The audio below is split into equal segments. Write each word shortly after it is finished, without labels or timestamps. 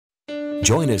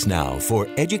Join us now for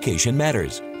Education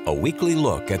Matters, a weekly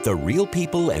look at the real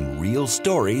people and real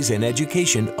stories in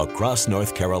education across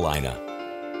North Carolina.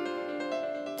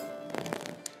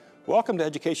 Welcome to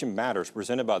Education Matters,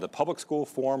 presented by the Public School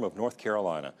Forum of North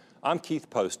Carolina. I'm Keith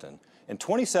Poston. In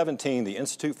 2017, the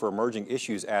Institute for Emerging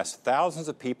Issues asked thousands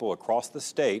of people across the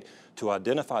state to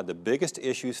identify the biggest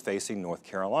issues facing North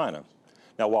Carolina.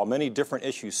 Now, while many different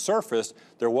issues surfaced,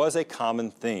 there was a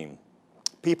common theme.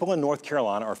 People in North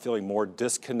Carolina are feeling more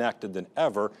disconnected than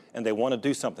ever, and they want to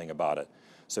do something about it.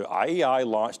 So IEI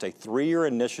launched a 3-year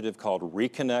initiative called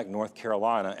ReConnect North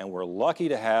Carolina, and we're lucky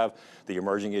to have the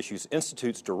Emerging Issues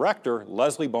Institute's director,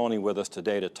 Leslie Boney, with us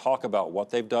today to talk about what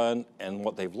they've done and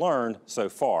what they've learned so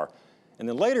far. And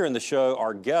then later in the show,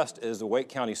 our guest is the Wake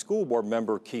County School Board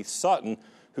member, Keith Sutton,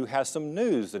 who has some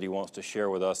news that he wants to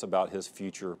share with us about his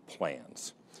future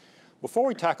plans. Before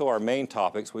we tackle our main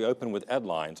topics, we open with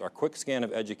Edlines, our quick scan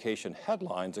of education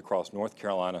headlines across North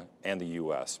Carolina and the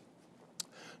U.S.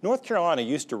 North Carolina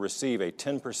used to receive a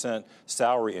 10%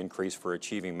 salary increase for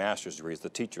achieving master's degrees, the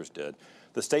teachers did.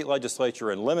 The state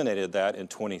legislature eliminated that in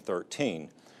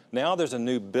 2013. Now there's a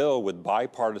new bill with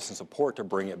bipartisan support to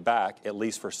bring it back, at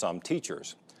least for some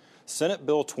teachers. Senate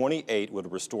Bill 28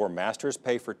 would restore master's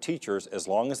pay for teachers as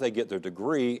long as they get their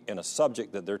degree in a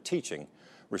subject that they're teaching.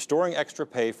 Restoring extra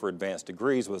pay for advanced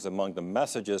degrees was among the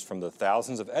messages from the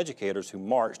thousands of educators who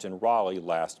marched in Raleigh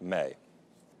last May.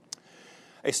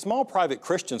 A small private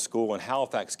Christian school in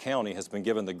Halifax County has been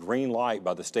given the green light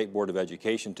by the State Board of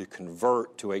Education to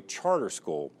convert to a charter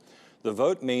school. The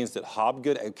vote means that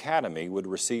Hobgood Academy would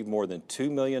receive more than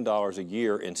 $2 million a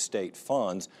year in state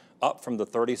funds, up from the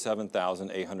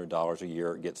 $37,800 a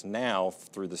year it gets now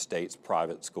through the state's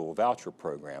private school voucher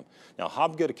program. Now,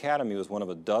 Hobgood Academy was one of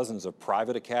the dozens of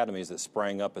private academies that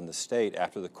sprang up in the state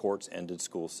after the courts ended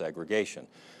school segregation.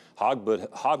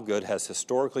 Hobgood has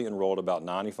historically enrolled about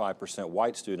 95%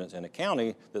 white students in a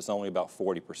county that's only about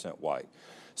 40% white.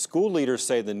 School leaders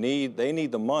say they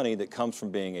need the money that comes from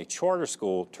being a charter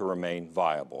school to remain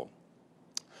viable.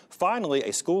 Finally,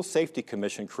 a school safety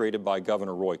commission created by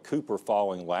Governor Roy Cooper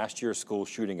following last year's school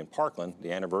shooting in Parkland,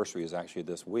 the anniversary is actually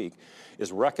this week,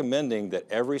 is recommending that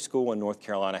every school in North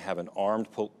Carolina have an armed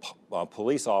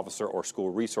police officer or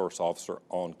school resource officer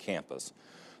on campus.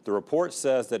 The report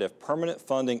says that if permanent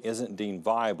funding isn't deemed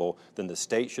viable, then the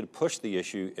state should push the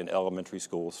issue in elementary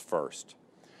schools first.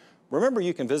 Remember,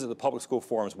 you can visit the Public School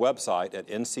Forum's website at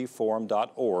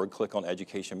ncforum.org, click on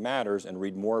Education Matters, and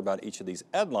read more about each of these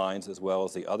headlines as well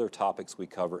as the other topics we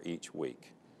cover each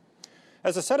week.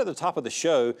 As I said at the top of the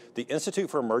show, the Institute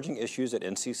for Emerging Issues at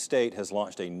NC State has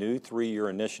launched a new 3-year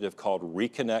initiative called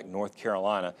ReConnect North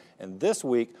Carolina, and this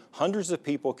week, hundreds of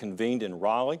people convened in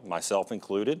Raleigh, myself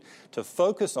included, to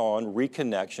focus on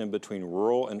reconnection between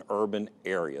rural and urban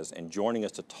areas. And joining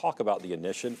us to talk about the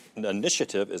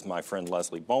initiative is my friend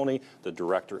Leslie Boney, the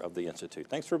director of the Institute.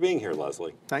 Thanks for being here,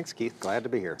 Leslie. Thanks, Keith. Glad to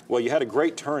be here. Well, you had a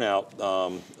great turnout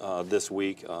this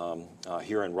week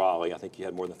here in Raleigh. I think you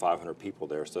had more than 500 people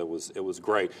there, so it was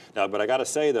great. Now, but I got to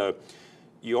say, though,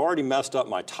 you already messed up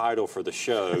my title for the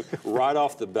show right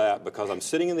off the bat, because I'm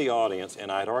sitting in the audience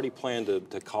and I had already planned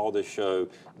to call this show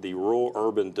The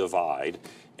Rural-Urban Divide,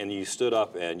 and you stood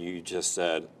up and you just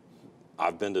said,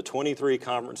 I've been to 23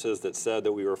 conferences that said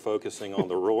that we were focusing on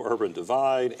the rural-urban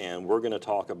divide, and we're going to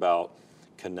talk about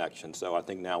connection. So I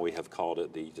think now we have called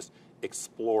it the just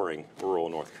exploring rural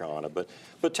North Carolina. But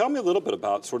tell me a little bit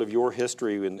about sort of your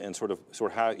history and sort of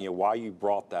how, why you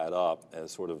brought that up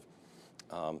as sort of,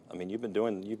 I mean, you've been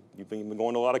going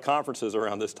to a lot of conferences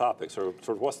around this topic. So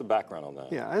sort of what's the background on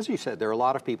that? Yeah, as you said, there are a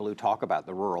lot of people who talk about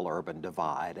the rural-urban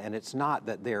divide, and it's not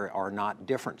that there are not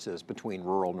differences between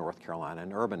rural North Carolina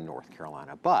and urban North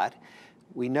Carolina, but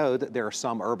we know that there are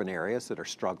some urban areas that are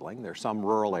struggling, there are some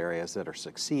rural areas that are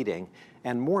succeeding,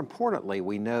 and more importantly,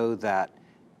 we know that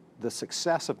the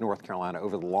success of North Carolina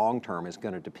over the long term is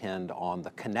going to depend on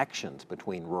the connections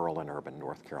between rural and urban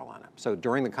North Carolina. So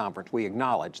during the conference, we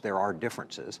acknowledged there are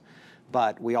differences,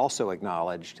 but we also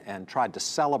acknowledged and tried to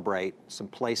celebrate some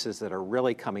places that are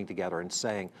really coming together and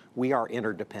saying we are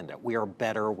interdependent. We are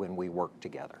better when we work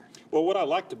together. Well, what I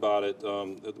liked about it,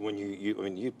 when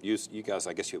you guys,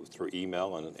 I guess you through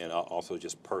email and also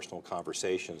just personal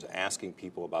conversations, asking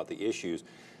people about the issues,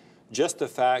 just the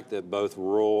fact that both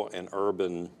rural and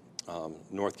urban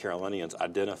North Carolinians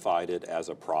identified it as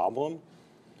a problem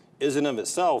is in of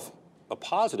itself a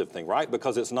positive thing, right?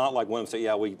 Because it's not like one of them say,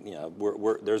 yeah,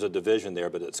 there's a division there,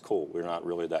 but it's cool. We're not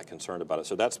really that concerned about it.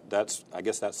 So I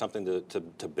guess that's something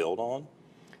to build on.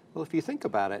 Well, if you think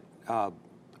about it,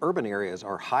 urban areas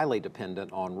are highly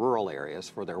dependent on rural areas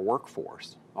for their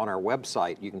workforce. On our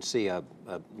website, you can see a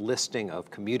listing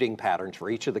of commuting patterns for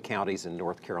each of the counties in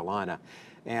North Carolina.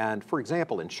 And for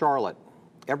example, in Charlotte,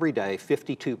 every day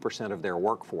 52% of their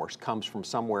workforce comes from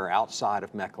somewhere outside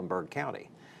of Mecklenburg County.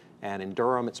 And in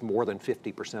Durham, it's more than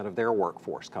 50% of their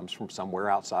workforce comes from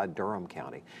somewhere outside Durham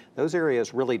County. Those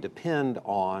areas really depend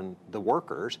on the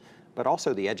workers, but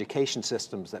also the education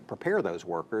systems that prepare those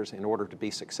workers in order to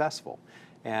be successful.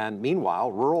 And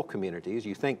meanwhile, rural communities,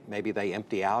 you think maybe they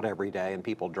empty out every day and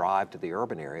people drive to the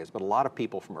urban areas, but a lot of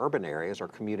people from urban areas are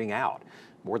commuting out.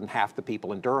 More than half the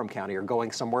people in Durham County are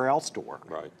going somewhere else to work.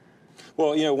 Right.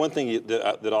 Well, you know, one thing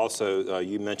that also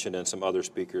you mentioned and some other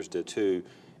speakers did too,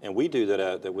 and we do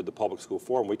that with the Public School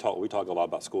Forum, we talk a lot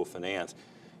about school finance.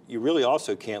 You really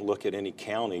also can't look at any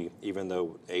county, even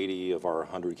though 80 of our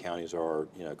 100 counties are,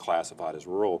 you know, classified as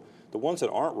rural. The ones that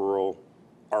aren't rural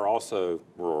are also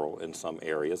rural in some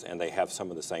areas, and they have some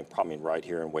of the same problem. I mean, right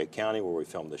here in Wake County, where we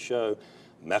filmed the show,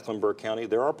 Mecklenburg County,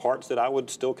 there are parts that I would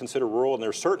still consider rural, and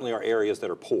there certainly are areas that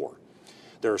are poor.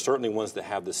 There are certainly ones that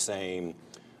have the same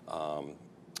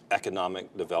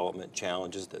economic development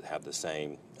challenges, that have the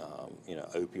same, you know,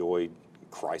 opioid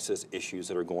crisis issues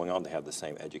that are going on. They have the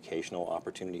same educational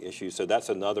opportunity issues. So that's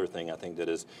another thing I think that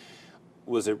it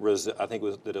was a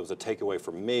takeaway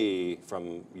for me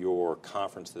from your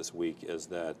conference this week, is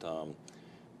that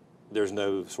there's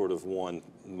no sort of one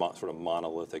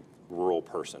monolithic rural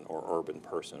person or urban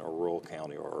person or rural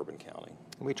county or urban county.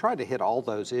 We tried to hit all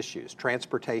those issues.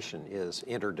 Transportation is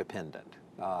interdependent.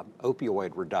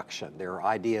 Opioid reduction, there are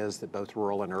ideas that both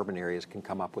rural and urban areas can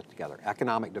come up with together.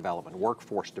 Economic development,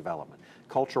 workforce development,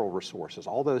 cultural resources,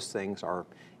 all those things are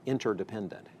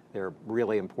interdependent. They're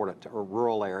really important to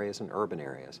rural areas and urban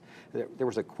areas. There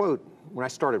was a quote, when I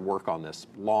started work on this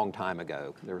a long time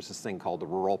ago, there was this thing called the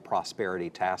Rural Prosperity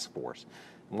Task Force.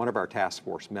 And one of our task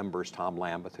force members, Tom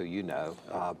Lambeth, who you know,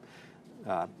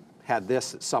 had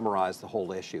this that summarized the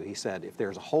whole issue. He said, if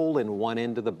there's a hole in one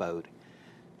end of the boat,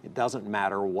 it doesn't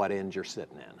matter what end you're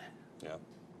sitting in. Yeah,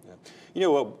 yeah. You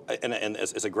know what, and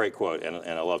it's a great quote, and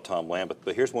I love Tom Lambeth,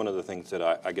 but here's one of the things that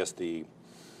I guess the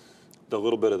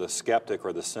little bit of the skeptic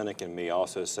or the cynic in me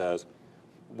also says,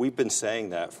 we've been saying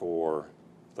that for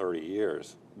 30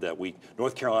 years, that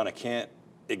North Carolina can't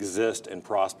exist and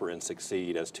prosper and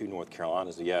succeed as two North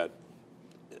Carolinas, yet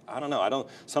I don't know,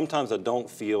 sometimes I don't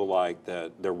feel like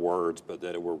that they're words, but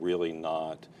that we're really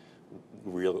not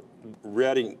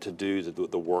ready to do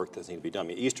the work that needs to be done. I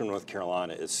mean, Eastern North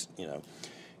Carolina is, you know,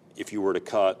 if you were to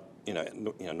cut, you know,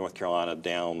 North Carolina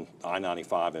down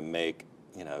I-95 and make,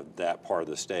 you know, that part of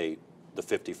the state the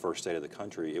 51st state of the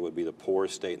country, it would be the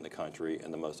poorest state in the country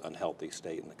and the most unhealthy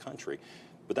state in the country.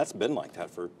 But that's been like that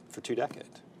for 2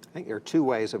 decades. I think there are two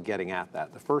ways of getting at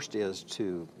that. The first is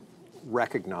to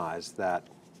recognize that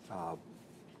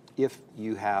if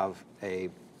you have a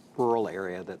rural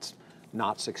area that's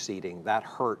not succeeding, that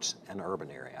hurts an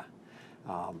urban area.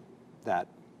 That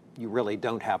you really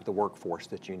don't have the workforce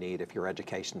that you need if your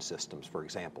education systems, for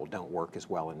example, don't work as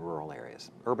well in rural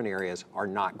areas. Urban areas are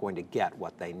not going to get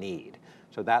what they need.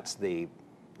 So that's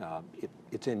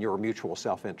it's in your mutual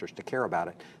self-interest to care about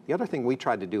it. The other thing we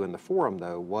tried to do in the forum,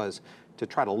 though, was to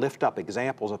try to lift up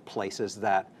examples of places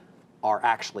that are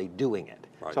actually doing it.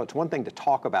 Right. So it's one thing to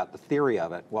talk about the theory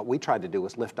of it. What we tried to do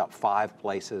was lift up 5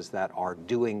 places that are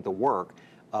doing the work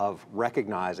of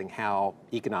recognizing how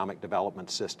economic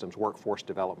development systems, workforce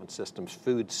development systems,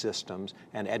 food systems,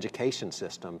 and education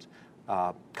systems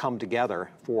come together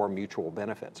for mutual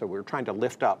benefit. So we're trying to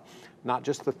lift up not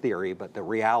just the theory, but the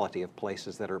reality of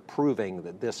places that are proving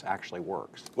that this actually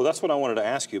works. Well, that's what I wanted to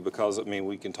ask you, because, I mean,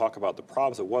 we can talk about the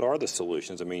problems, but what are the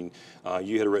solutions? I mean,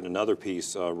 you had written another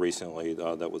piece recently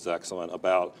that was excellent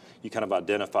about, you kind of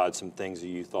identified some things that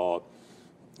you thought,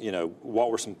 you know, what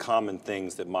were some common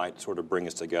things that might sort of bring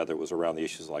us together? It was around the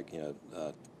issues like, you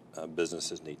know,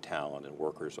 businesses need talent and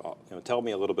workers. You know, tell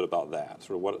me a little bit about that.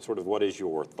 What is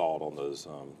your thought on those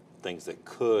things that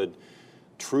could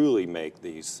truly make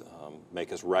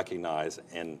make us recognize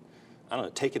and, I don't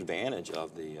know, take advantage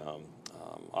of the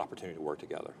opportunity to work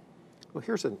together? Well,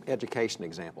 here's an education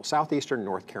example. Southeastern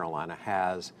North Carolina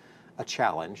has a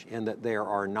challenge in that there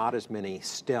are not as many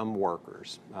STEM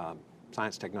workers,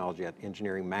 science, technology,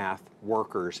 engineering, math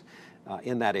workers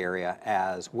in that area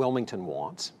as Wilmington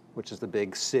wants, which is the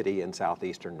big city in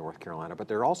southeastern North Carolina. But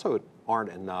there also aren't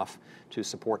enough to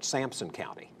support Sampson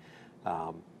County,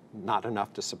 not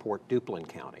enough to support Duplin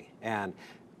County. And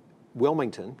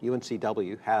Wilmington,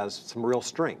 UNCW, has some real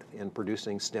strength in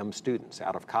producing STEM students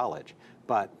out of college.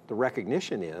 But the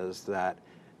recognition is that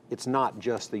it's not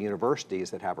just the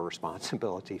universities that have a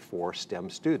responsibility for STEM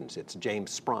students. It's James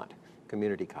Sprunt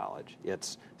Community College.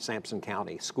 It's Sampson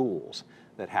County schools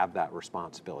that have that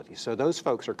responsibility. So those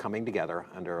folks are coming together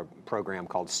under a program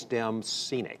called STEM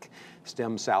Scenic,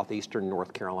 STEM Southeastern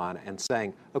North Carolina, and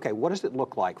saying, okay, what does it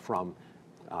look like from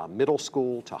middle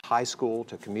school to high school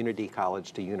to community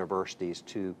college to universities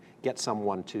to get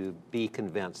someone to be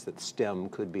convinced that STEM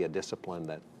could be a discipline,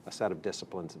 that a set of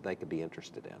disciplines that they could be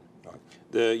interested in.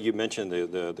 You mentioned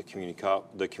the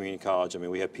community college. I mean,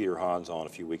 we had Peter Hans on a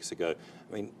few weeks ago.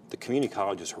 I mean, the community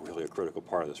colleges are really a critical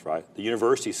part of this, right? The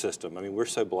university system, I mean, we're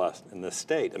so blessed in this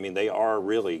state. I mean, they are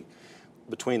really,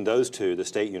 between those two, the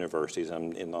state universities,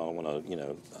 and I don't want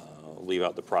to, leave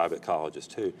out the private colleges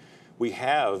too. We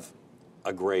have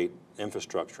a great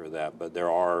infrastructure of that, but there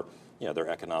are, there are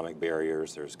economic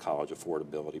barriers, there's college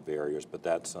affordability barriers, but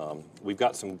that's, we've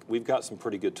got some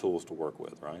pretty good tools to work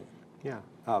with, right? Yeah.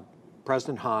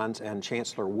 President Hans and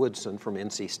Chancellor Woodson from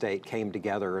NC State came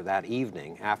together that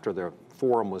evening after the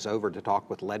forum was over to talk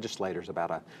with legislators about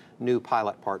a new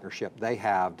pilot partnership they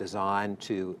have designed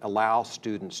to allow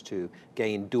students to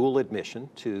gain dual admission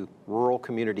to rural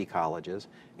community colleges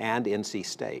and NC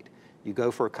State. You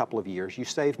go for a couple of years, you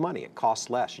save money, it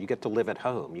costs less, you get to live at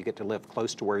home, you get to live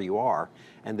close to where you are,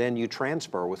 and then you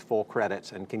transfer with full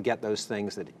credits and can get those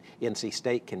things that NC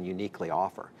State can uniquely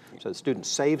offer. So the student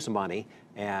saves money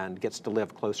and gets to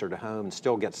live closer to home and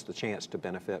still gets the chance to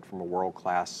benefit from a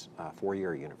world-class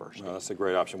four-year university. Well, that's a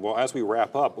great option. Well, as we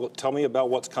wrap up, tell me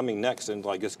about what's coming next, and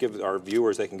just give our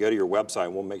viewers, they can go to your website,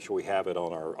 and we'll make sure we have it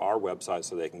on our website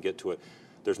so they can get to it.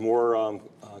 There's more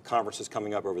conferences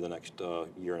coming up over the next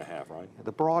year and a half, right?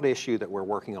 The broad issue that we're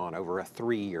working on over a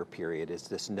 3-year period is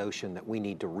this notion that we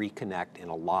need to reconnect in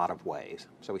a lot of ways.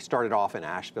 So we started off in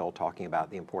Asheville talking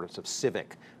about the importance of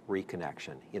civic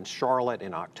reconnection. In Charlotte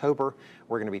in October,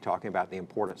 we're going to be talking about the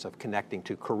importance of connecting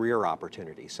to career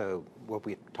opportunities. So we'll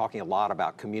be talking a lot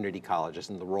about community colleges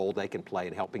and the role they can play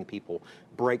in helping people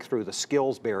break through the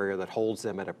skills barrier that holds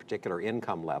them at a particular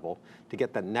income level to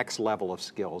get the next level of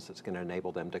skills that's going to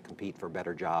enable them to compete for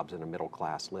better jobs and a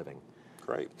middle-class living.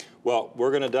 Great. Well,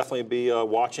 we're going to definitely be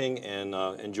watching and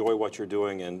enjoy what you're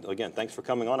doing. And again, thanks for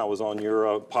coming on. I was on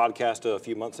your podcast a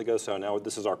few months ago, so now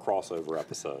this is our crossover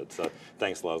episode. So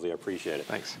thanks, Leslie. I appreciate it.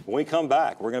 Thanks. When we come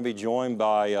back, we're going to be joined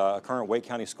by a current Wake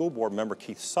County School Board member,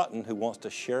 Keith Sutton, who wants to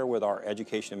share with our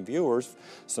education viewers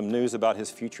some news about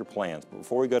his future plans. But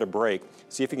before we go to break,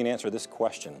 see if you can answer this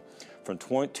question. From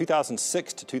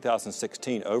 2006 to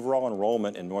 2016, overall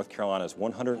enrollment in North Carolina's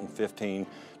 115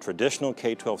 traditional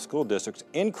K-12 school districts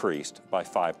increased by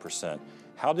 5%.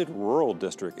 How did rural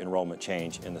district enrollment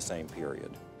change in the same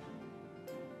period?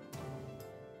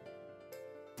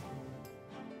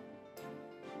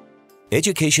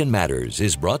 Education Matters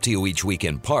is brought to you each week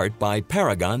in part by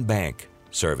Paragon Bank,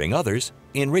 serving others,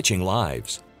 enriching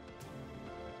lives.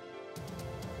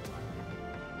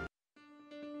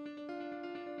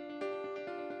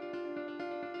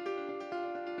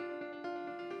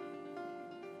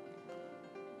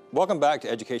 Welcome back to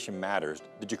Education Matters.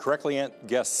 Did you correctly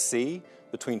guess C?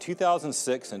 Between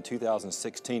 2006 and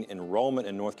 2016, enrollment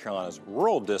in North Carolina's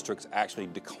rural districts actually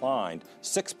declined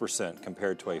 6%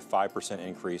 compared to a 5%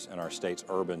 increase in our state's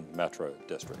urban metro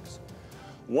districts.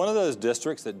 One of those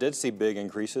districts that did see big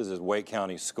increases is Wake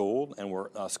County Schools, and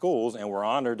we're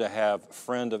honored to have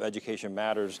friend of Education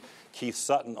Matters, Keith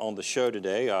Sutton, on the show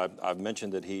today. I've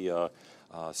mentioned that he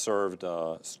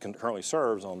currently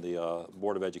serves on the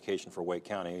Board of Education for Wake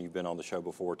County. You've been on the show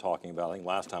before talking about, I think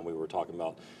last time we were talking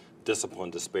about discipline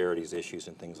disparities issues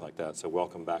and things like that. So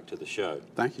welcome back to the show.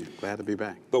 Thank you. Glad to be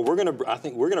back. But I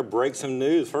think we're gonna break some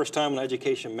news. First time on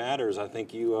Education Matters. I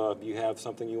think you have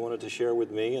something you wanted to share with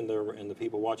me and the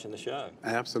people watching the show.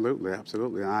 Absolutely,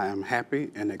 absolutely. I am happy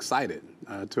and excited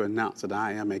to announce that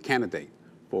I am a candidate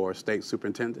for State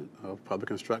Superintendent of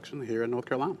Public Instruction here in North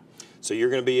Carolina. So you're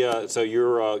going to be,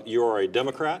 you are a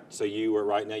Democrat. So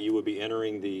right now you would be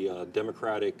entering the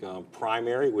Democratic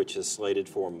primary, which is slated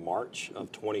for March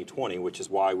of 2020, which is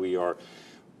why we are,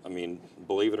 I mean,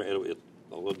 believe it or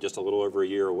not, just a little over a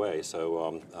year away.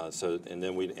 So,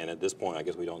 and at this point, I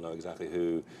guess we don't know exactly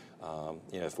who,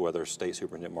 whether State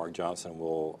Superintendent Mark Johnson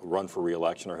will run for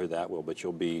re-election or who that will, but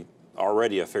you'll be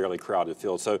already a fairly crowded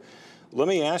field. So let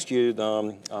me ask you,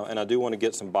 and I do want to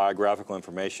get some biographical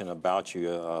information about you.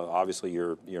 Obviously,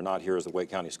 you're not here as a Wake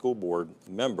County School Board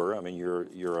member. I mean, you're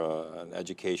an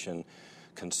education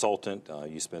consultant.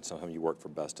 You spent some time, you worked for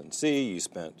Best NC.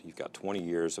 You've got 20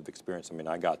 years of experience. I mean,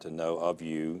 I got to know of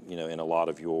you, in a lot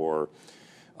of your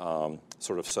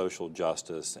sort of social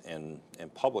justice and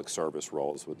public service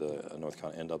roles with the North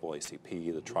Carolina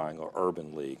NAACP, the Triangle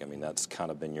Urban League. I mean, that's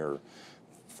kind of been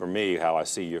for me, how I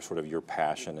see your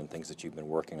passion and things that you've been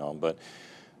working on. But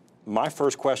my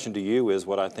first question to you is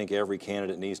what I think every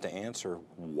candidate needs to answer: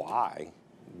 why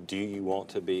do you want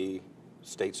to be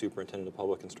State Superintendent of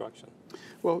Public Instruction?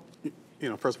 Well,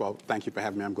 first of all, thank you for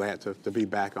having me. I'm glad to be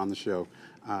back on the show.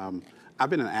 I've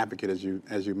been an advocate, as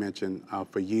you mentioned,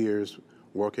 for years,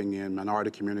 working in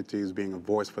minority communities, being a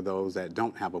voice for those that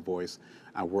don't have a voice.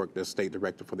 I worked as state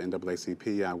director for the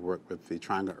NAACP. I worked with the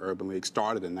Triangle Urban League,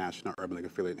 started a National Urban League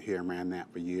affiliate here and ran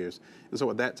that for years. And so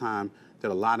at that time,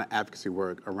 did a lot of advocacy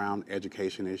work around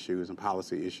education issues and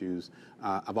policy issues.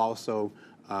 I've also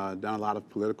done a lot of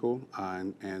political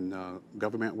and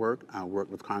government work. I worked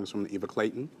with Congresswoman Eva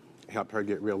Clayton, helped her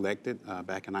get reelected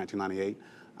back in 1998.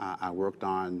 I worked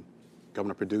on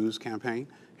Governor Perdue's campaign,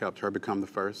 helped her become the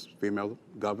first female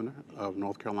governor of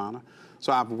North Carolina.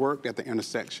 So I've worked at the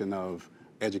intersection of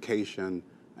education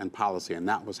and policy, and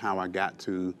that was how I got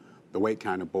to the Wake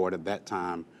County Board. At that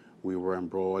time, we were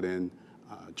embroiled in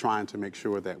trying to make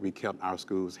sure that we kept our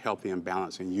schools healthy and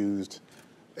balanced and used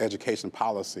education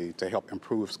policy to help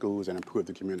improve schools and improve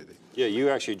the community. Yeah, you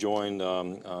actually joined,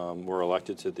 were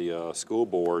elected to the school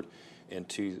board in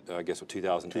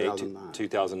 2008,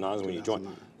 2009 is when you joined.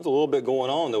 There was a little bit going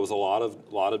on. There was a lot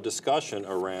of discussion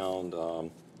around,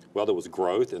 well, there was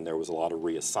growth and there was a lot of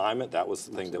reassignment. That was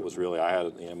the thing that was really,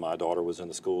 my daughter was in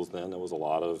the schools then. There was a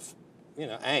lot of,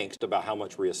 angst about how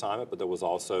much reassignment, but there was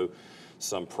also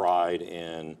some pride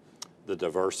in the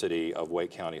diversity of Wake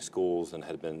County schools and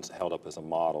had been held up as a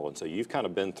model. And so you've kind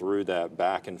of been through that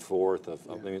back and forth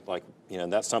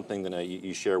and that's something that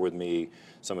you share with me,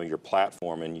 some of your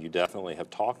platform, and you definitely have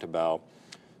talked about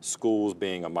schools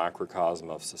being a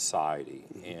microcosm of society.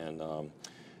 And,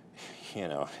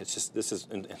 it's just, this is,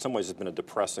 in some ways, it's been a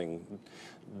depressing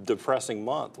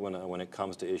month when it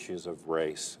comes to issues of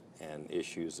race and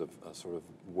issues of sort of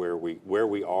where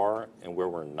we are and where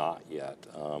we're not yet.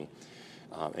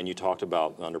 And you talked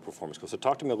about underperforming schools. So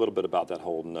talk to me a little bit about that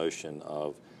whole notion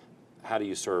of how do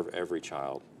you serve every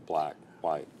child, black,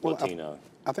 white, Latino?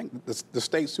 I think the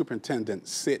state superintendent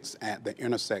sits at the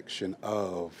intersection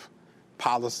of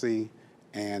policy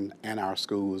and our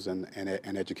schools and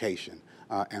education,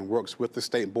 and works with the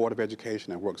State Board of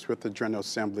Education and works with the General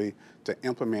Assembly to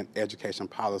implement education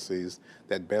policies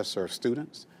that best serve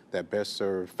students, that best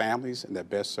serve families, and that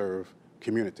best serve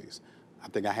communities. I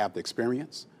think I have the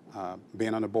experience.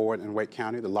 Being on the board in Wake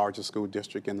County, the largest school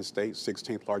district in the state,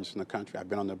 16th largest in the country. I've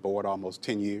been on the board almost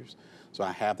 10 years, so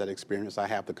I have that experience. I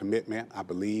have the commitment. I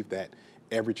believe that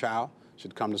every child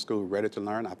should come to school ready to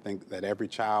learn. I think that every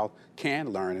child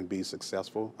can learn and be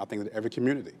successful. I think that every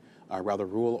community, whether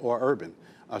rural or urban,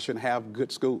 should have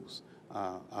good schools.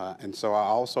 And so I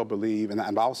also believe, and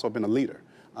I've also been a leader.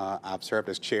 I've served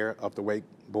as chair of the Wake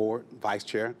Board, vice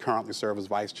chair, currently serve as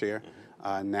vice chair.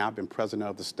 Now I've been president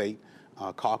of the state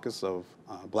caucus of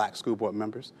black school board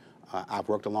members. I've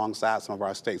worked alongside some of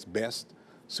our state's best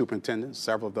superintendents,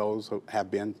 several of those who have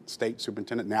been state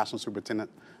superintendent, national superintendent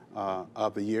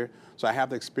of the year. So I have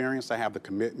the experience, I have the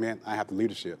commitment, I have the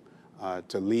leadership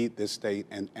to lead this state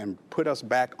and put us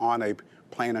back on a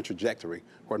plan and trajectory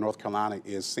where North Carolina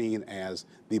is seen as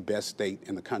the best state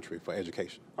in the country for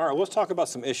education. All right, let's talk about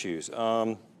some issues.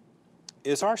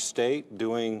 Is our state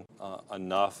doing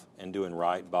enough and doing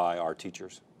right by our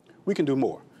teachers? We can do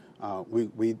more.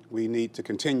 We need to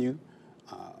continue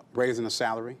raising the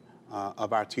salary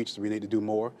of our teachers. We need to do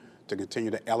more to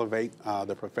continue to elevate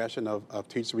the profession of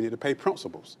teachers. We need to pay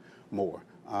principals more.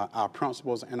 Our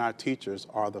principals and our teachers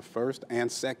are the first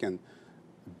and second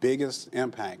biggest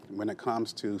impact when it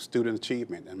comes to student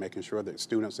achievement and making sure that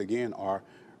students, again, are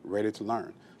ready to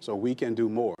learn. So we can do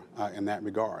more in that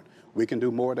regard. We can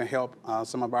do more to help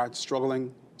some of our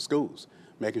struggling schools,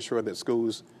 making sure that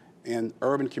schools in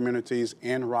urban communities,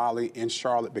 in Raleigh, in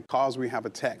Charlotte, because we have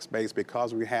a tax base,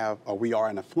 because we are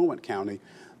an affluent county,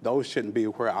 those shouldn't be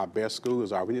where our best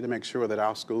schools are. We need to make sure that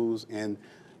our schools in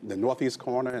the northeast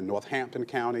corner, in Northampton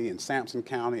County, in Sampson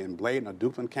County, in Bladen or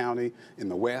Duplin County, in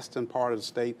the western part of the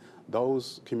state,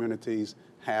 those communities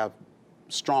have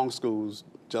strong schools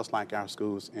just like our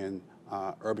schools in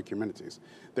urban communities.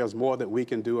 There's more that we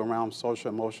can do around social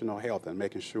emotional health and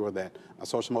making sure that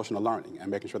social emotional learning and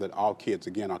making sure that all kids,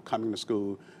 again, are coming to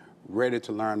school ready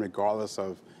to learn regardless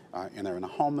of and they're in a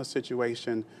homeless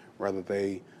situation, whether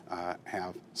they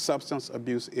have substance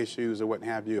abuse issues or what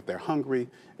have you, if they're hungry,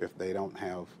 if they don't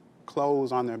have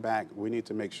clothes on their back. We need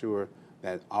to make sure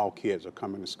that all kids are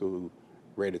coming to school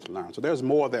ready to learn. So there's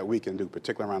more that we can do,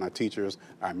 particularly around our teachers,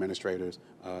 our administrators,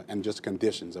 and just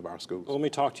conditions of our schools. Well, let me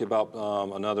talk to you about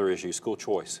another issue, school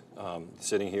choice.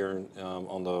 Sitting here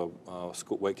on the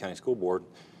Wake County School Board,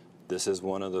 this is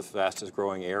one of the fastest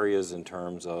growing areas in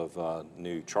terms of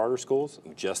new charter schools.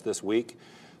 Just this week,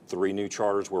 3 new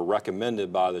charters were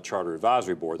recommended by the Charter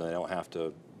Advisory Board. They don't have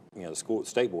to, the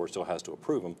state board still has to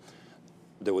approve them.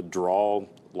 That would draw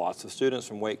lots of students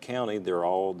from Wake County.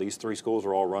 These 3 schools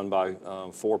are all run by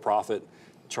for-profit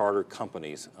charter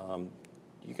companies.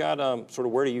 You got sort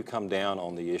of, where do you come down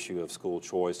on the issue of school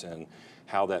choice and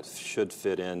how that should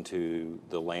fit into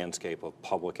the landscape of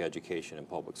public education in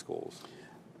public schools?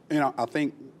 I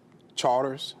think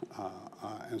charters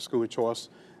and school choice,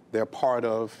 they're part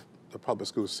of the public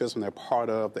school system. They're part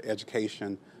of the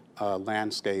education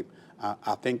landscape.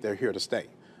 I think they're here to stay.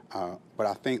 But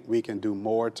I think we can do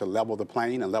more to level the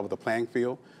playing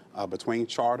field between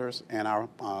charters and our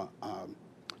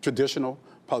traditional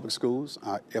public schools.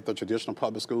 If the traditional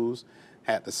public schools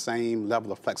had the same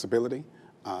level of flexibility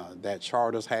that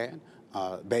charters had,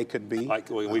 they could be.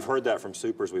 We've heard that from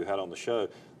supers we've had on the show.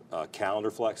 Calendar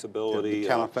flexibility,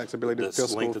 the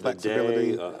fiscal length of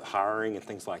flexibility, the day, hiring, and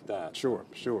things like that. Sure.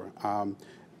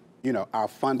 Our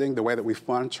funding, the way that we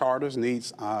fund charters,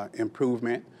 needs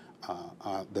improvement.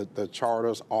 The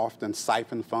charters often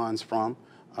siphon funds from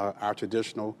our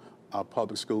traditional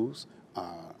public schools.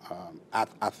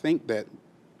 I think that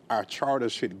our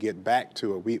charters should get back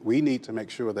to it. We need to make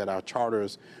sure that our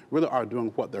charters really are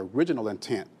doing what the original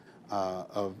intent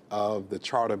of the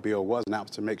charter bill was, and that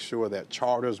was to make sure that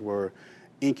charters were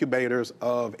incubators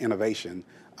of innovation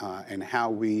and how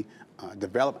we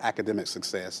develop academic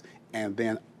success and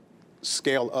then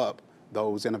scale up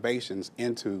those innovations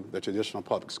into the traditional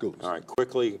public schools. All right,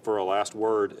 quickly for a last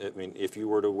word, I mean, if you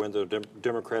were to win the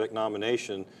Democratic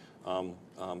nomination,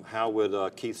 how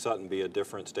would Keith Sutton be a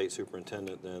different state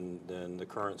superintendent than the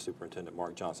current superintendent,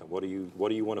 Mark Johnson? What do you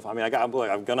want to? I mean, I'm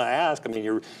going to ask. I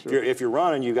mean, if you're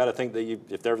running, you got to think that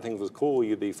if everything was cool,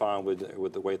 you'd be fine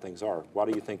with the way things are. Why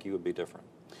do you think you would be different?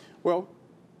 Well,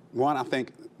 one, I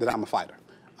think that I'm a fighter.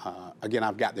 Again,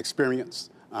 I've got the experience,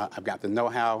 I've got the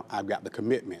know-how, I've got the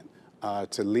commitment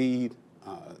to lead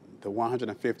the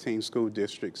 115 school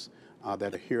districts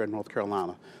that are here in North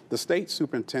Carolina. The state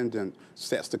superintendent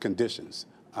sets the conditions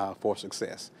for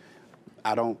success.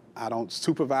 I don't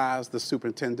supervise the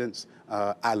superintendents.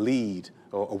 I lead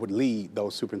or would lead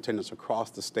those superintendents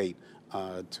across the state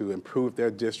to improve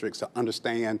their districts, to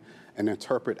understand and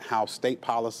interpret how state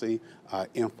policy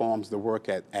informs the work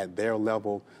at their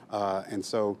level. And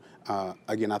so,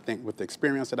 again, I think with the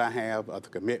experience that I have, the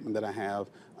commitment that I have,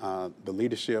 the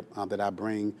leadership that I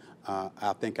bring,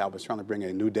 I think I was trying to bring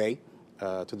a new day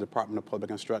to the Department of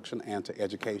Public Instruction and to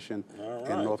education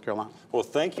in North Carolina. Well,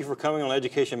 thank you for coming on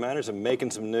Education Matters and making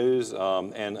some news.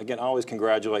 And again, I always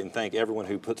congratulate and thank everyone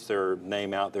who puts their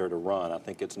name out there to run. I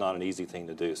think it's not an easy thing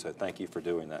to do, so thank you for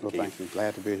doing that, Well, Keith. thank you.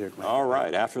 Glad to be here. All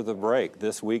right, after the break,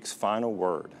 this week's final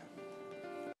word.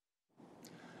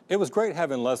 It was great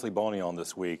having Leslie Boney on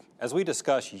this week. As we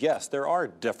discussed, yes, there are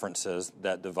differences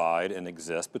that divide and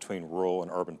exist between rural and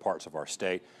urban parts of our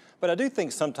state, but I do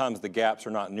think sometimes the gaps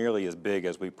are not nearly as big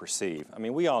as we perceive. I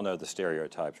mean, we all know the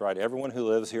stereotypes, right? Everyone who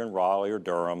lives here in Raleigh or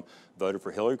Durham, voted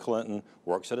for Hillary Clinton,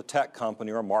 works at a tech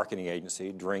company or a marketing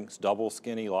agency, drinks double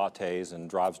skinny lattes and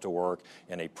drives to work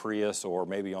in a Prius or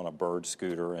maybe on a Bird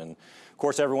scooter. And of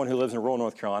course, everyone who lives in rural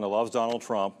North Carolina loves Donald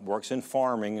Trump, works in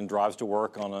farming and drives to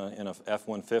work in a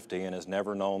F-150 and has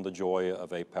never known the joy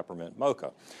of a peppermint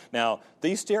mocha. Now,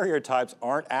 these stereotypes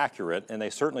aren't accurate, and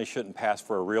they certainly shouldn't pass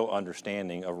for a real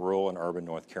understanding of rural and urban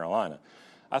North Carolina.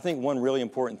 I think one really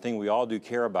important thing we all do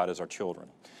care about is our children.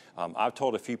 I've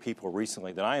told a few people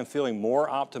recently that I am feeling more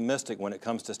optimistic when it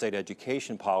comes to state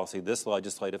education policy this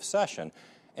legislative session.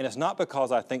 And it's not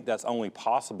because I think that's only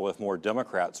possible if more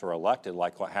Democrats are elected,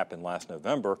 like what happened last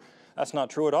November. That's not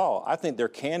true at all. I think there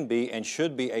can be and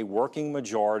should be a working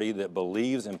majority that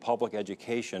believes in public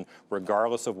education,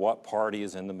 regardless of what party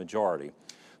is in the majority.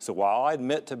 So while I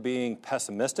admit to being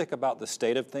pessimistic about the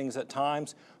state of things at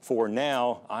times, for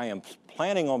now, I am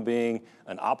planning on being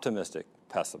an optimistic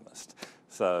pessimist.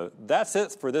 So that's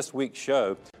it for this week's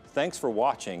show. Thanks for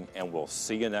watching, and we'll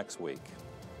see you next week.